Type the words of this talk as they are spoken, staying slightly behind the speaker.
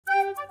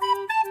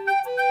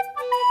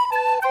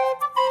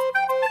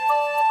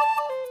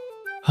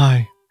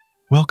Hi,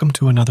 welcome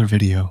to another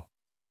video.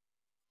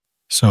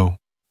 So,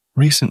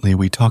 recently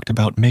we talked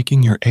about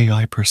making your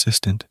AI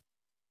persistent.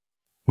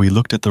 We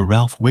looked at the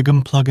Ralph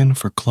Wiggum plugin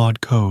for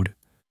Claude Code,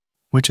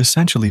 which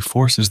essentially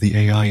forces the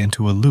AI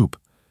into a loop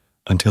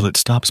until it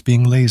stops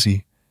being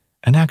lazy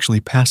and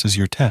actually passes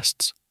your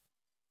tests.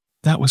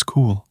 That was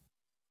cool.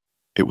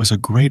 It was a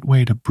great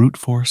way to brute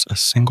force a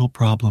single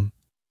problem.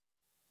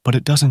 But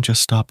it doesn't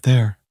just stop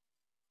there.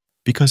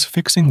 Because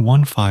fixing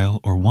one file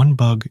or one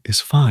bug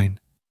is fine.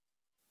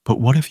 But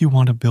what if you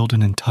want to build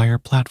an entire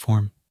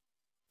platform?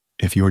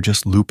 If you're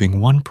just looping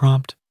one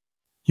prompt,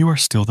 you are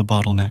still the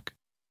bottleneck.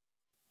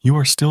 You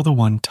are still the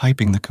one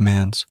typing the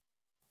commands,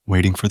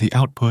 waiting for the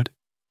output,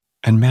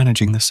 and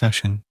managing the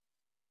session.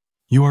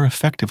 You are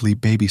effectively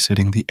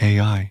babysitting the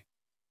AI.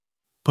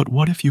 But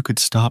what if you could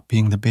stop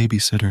being the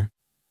babysitter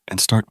and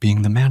start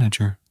being the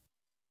manager?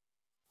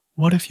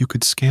 What if you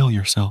could scale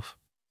yourself?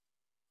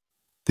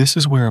 This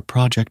is where a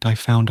project I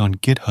found on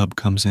GitHub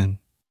comes in.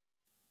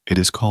 It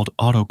is called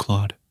Auto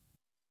Claude.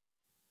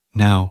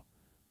 Now,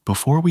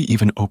 before we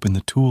even open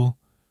the tool,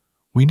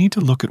 we need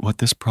to look at what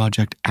this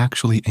project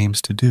actually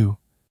aims to do,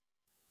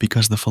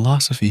 because the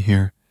philosophy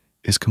here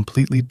is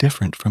completely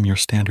different from your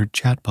standard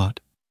chatbot.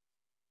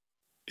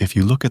 If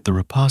you look at the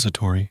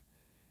repository,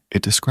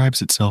 it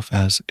describes itself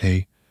as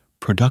a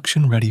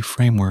production-ready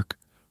framework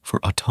for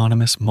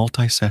autonomous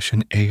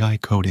multi-session AI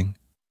coding.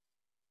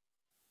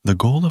 The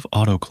goal of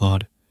Auto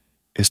Claude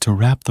is to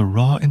wrap the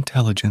raw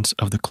intelligence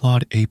of the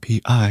Claude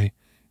API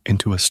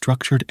into a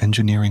structured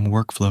engineering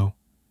workflow.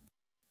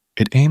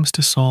 It aims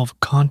to solve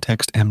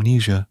context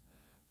amnesia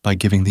by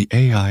giving the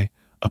AI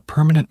a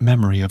permanent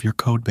memory of your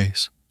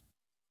codebase.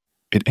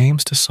 It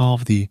aims to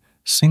solve the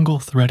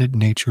single-threaded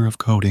nature of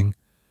coding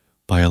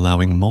by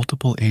allowing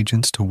multiple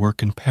agents to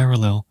work in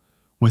parallel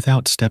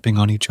without stepping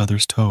on each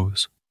other's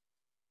toes.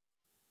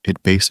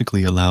 It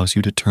basically allows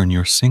you to turn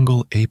your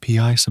single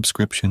API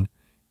subscription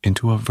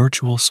into a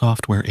virtual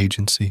software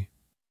agency.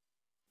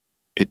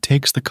 It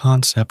takes the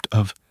concept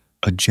of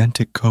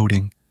agentic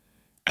coding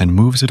and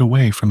moves it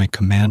away from a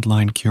command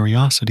line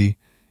curiosity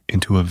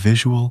into a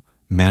visual,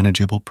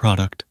 manageable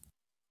product.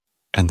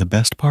 And the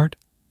best part?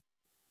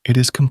 It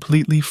is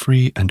completely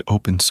free and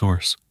open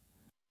source.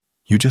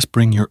 You just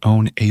bring your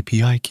own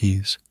API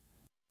keys.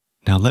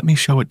 Now let me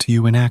show it to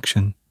you in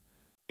action.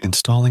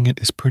 Installing it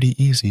is pretty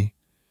easy.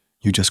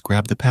 You just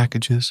grab the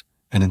packages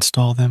and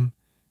install them,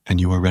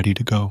 and you are ready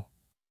to go.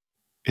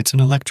 It's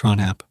an Electron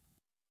app.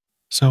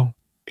 So,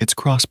 it's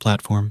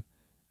cross-platform,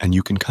 and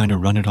you can kind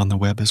of run it on the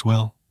web as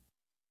well.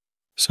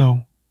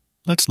 So,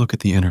 let's look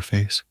at the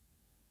interface,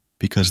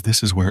 because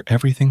this is where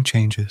everything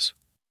changes.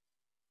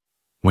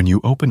 When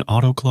you open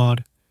Auto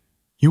Claude,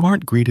 you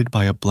aren't greeted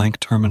by a blank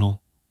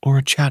terminal or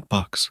a chat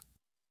box.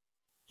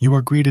 You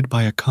are greeted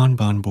by a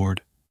Kanban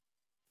board.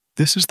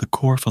 This is the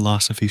core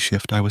philosophy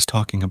shift I was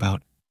talking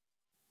about.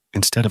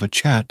 Instead of a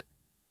chat,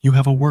 you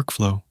have a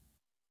workflow.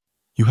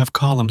 You have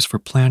columns for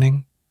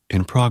planning,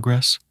 in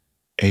progress,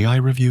 AI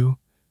review,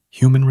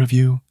 human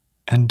review,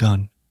 and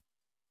done.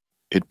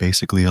 It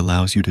basically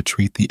allows you to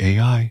treat the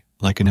AI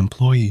like an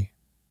employee.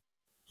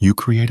 You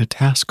create a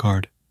task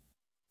card.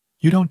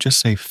 You don't just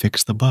say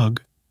fix the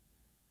bug.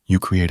 You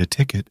create a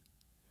ticket.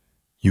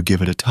 You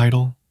give it a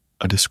title,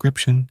 a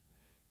description,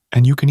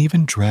 and you can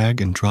even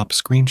drag and drop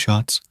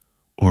screenshots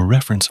or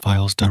reference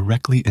files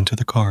directly into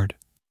the card.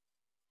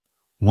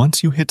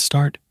 Once you hit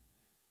start,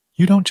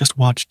 you don't just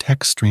watch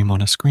text stream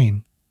on a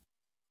screen.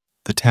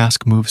 The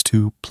task moves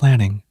to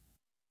planning.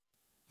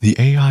 The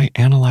AI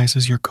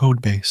analyzes your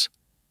code base,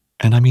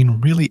 and I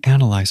mean really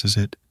analyzes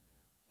it,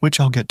 which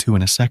I'll get to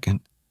in a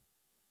second,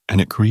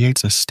 and it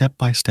creates a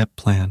step-by-step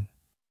plan.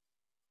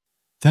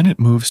 Then it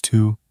moves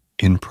to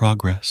in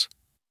progress.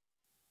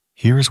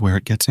 Here's where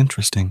it gets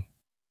interesting.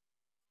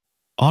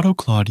 Auto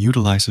Claude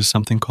utilizes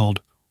something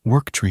called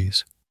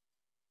Worktrees.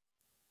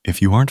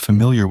 If you aren't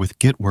familiar with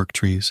Git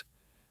Worktrees,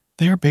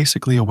 they are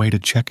basically a way to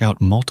check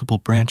out multiple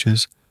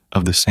branches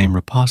of the same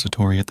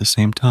repository at the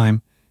same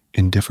time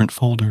in different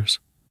folders.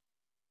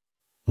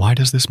 Why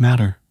does this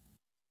matter?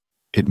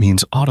 It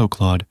means Auto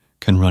Claude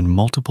can run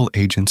multiple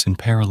agents in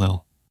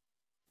parallel.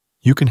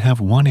 You can have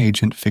one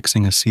agent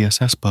fixing a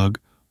CSS bug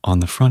on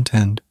the front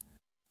end,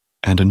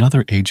 and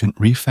another agent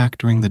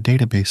refactoring the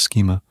database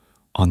schema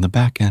on the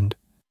back end,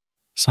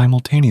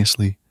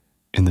 simultaneously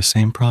in the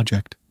same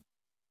project.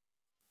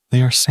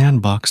 They are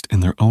sandboxed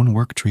in their own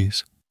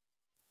worktrees.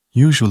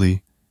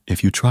 Usually,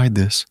 if you tried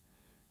this,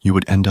 you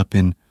would end up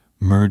in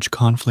merge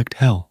conflict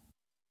hell.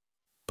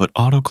 But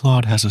Auto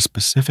Claude has a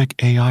specific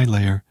AI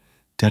layer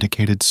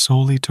dedicated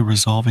solely to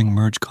resolving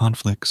merge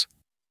conflicts.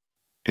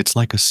 It's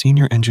like a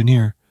senior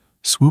engineer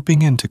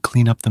swooping in to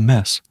clean up the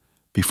mess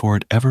before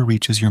it ever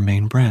reaches your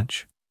main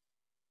branch.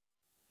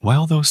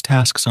 While those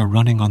tasks are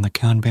running on the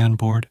Kanban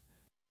board,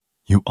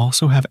 you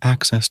also have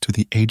access to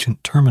the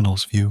agent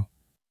terminals view.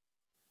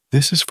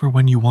 This is for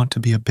when you want to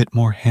be a bit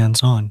more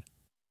hands-on.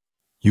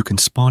 You can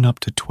spawn up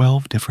to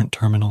 12 different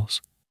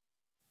terminals.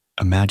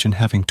 Imagine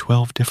having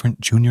 12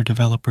 different junior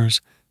developers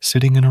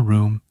sitting in a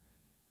room,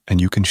 and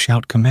you can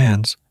shout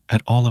commands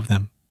at all of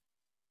them.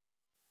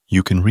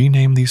 You can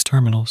rename these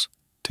terminals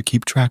to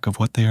keep track of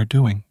what they are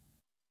doing.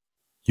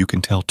 You can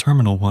tell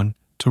Terminal 1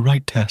 to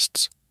write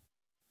tests.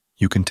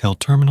 You can tell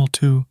Terminal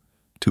 2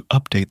 to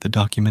update the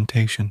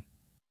documentation.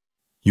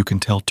 You can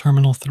tell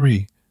Terminal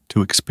 3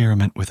 to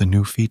experiment with a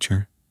new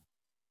feature.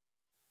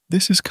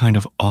 This is kind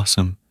of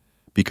awesome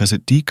because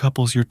it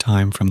decouples your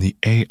time from the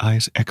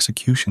AI's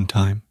execution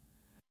time.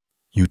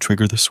 You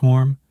trigger the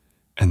swarm,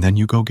 and then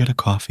you go get a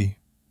coffee.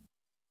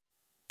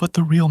 But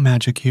the real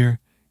magic here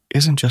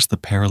isn't just the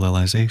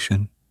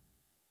parallelization,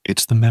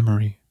 it's the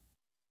memory.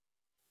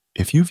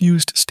 If you've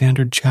used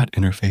standard chat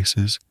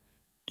interfaces,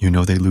 you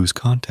know they lose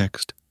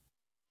context.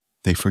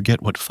 They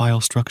forget what file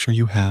structure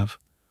you have,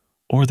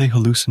 or they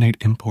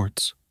hallucinate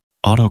imports.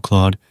 Auto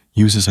Claude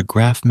uses a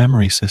graph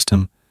memory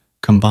system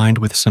combined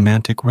with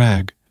semantic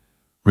RAG,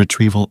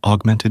 retrieval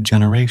augmented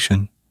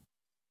generation.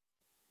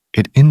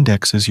 It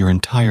indexes your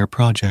entire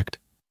project.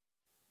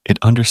 It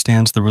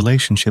understands the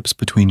relationships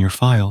between your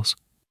files.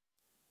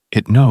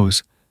 It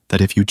knows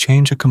that if you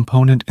change a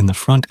component in the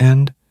front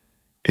end,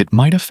 it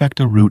might affect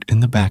a root in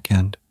the back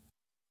end.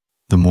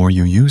 The more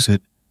you use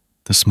it,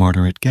 the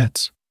smarter it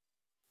gets.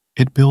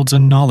 It builds a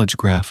knowledge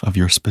graph of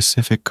your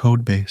specific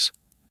code base.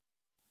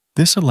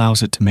 This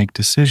allows it to make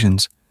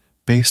decisions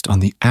based on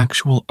the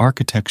actual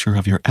architecture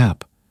of your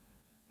app,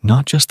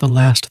 not just the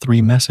last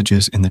 3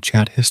 messages in the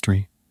chat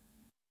history.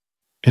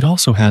 It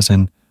also has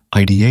an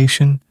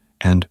Ideation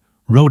and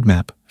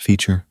Roadmap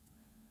feature.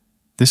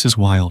 This is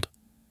wild.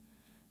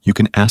 You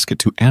can ask it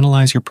to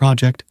analyze your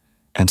project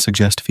and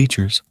suggest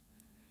features.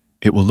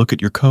 It will look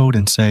at your code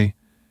and say,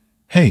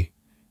 "Hey,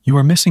 you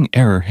are missing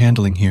error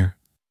handling here,"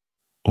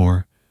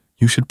 or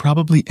 "You should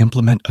probably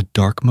implement a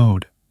dark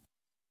mode."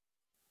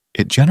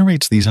 It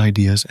generates these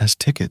ideas as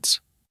tickets.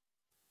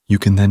 You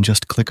can then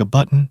just click a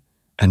button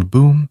and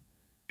boom,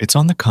 it's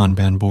on the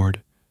Kanban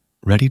board,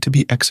 ready to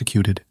be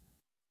executed.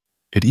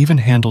 It even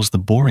handles the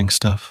boring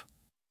stuff.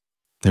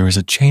 There is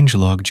a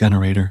changelog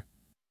generator.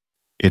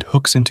 It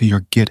hooks into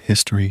your Git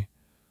history,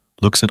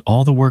 looks at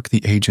all the work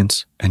the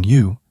agents and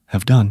you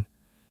have done,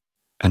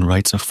 and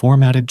writes a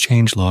formatted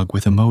changelog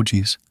with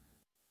emojis,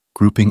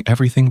 grouping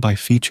everything by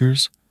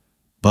features,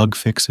 bug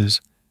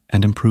fixes,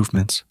 and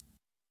improvements.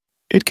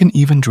 It can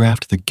even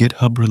draft the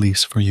GitHub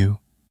release for you.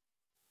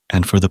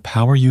 And for the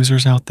power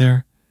users out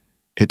there,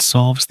 it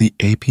solves the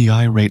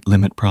API rate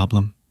limit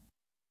problem.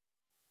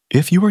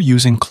 If you are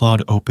using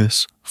Claude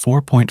Opus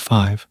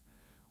 4.5,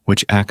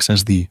 which acts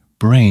as the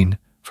brain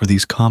for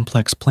these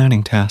complex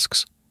planning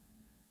tasks,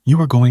 you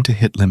are going to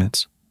hit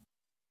limits.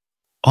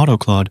 Auto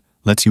Claude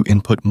lets you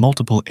input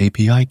multiple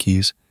API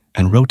keys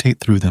and rotate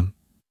through them.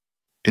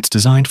 It's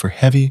designed for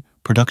heavy,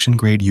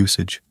 production-grade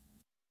usage.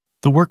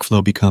 The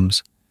workflow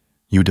becomes: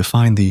 you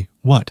define the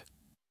what,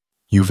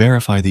 you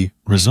verify the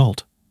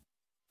result,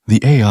 the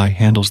AI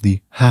handles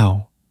the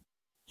how,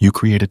 you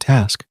create a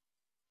task,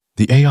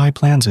 the AI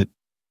plans it,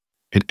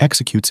 it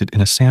executes it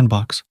in a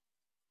sandbox,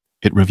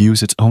 it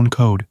reviews its own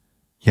code,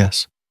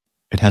 yes,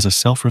 it has a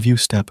self-review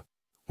step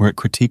where it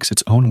critiques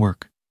its own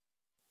work.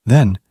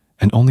 Then,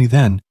 and only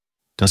then,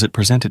 does it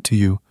present it to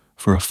you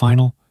for a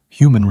final,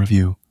 human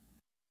review.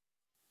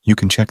 You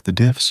can check the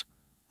diffs,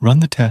 run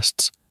the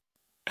tests,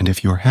 and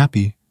if you're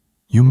happy,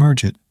 you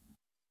merge it.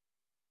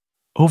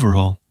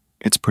 Overall,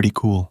 it's pretty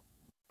cool.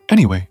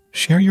 Anyway,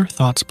 share your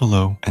thoughts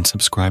below and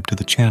subscribe to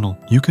the channel.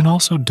 You can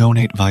also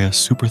donate via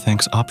Super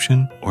Thanks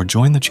option or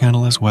join the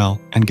channel as well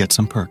and get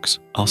some perks.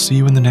 I'll see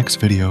you in the next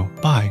video.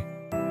 Bye.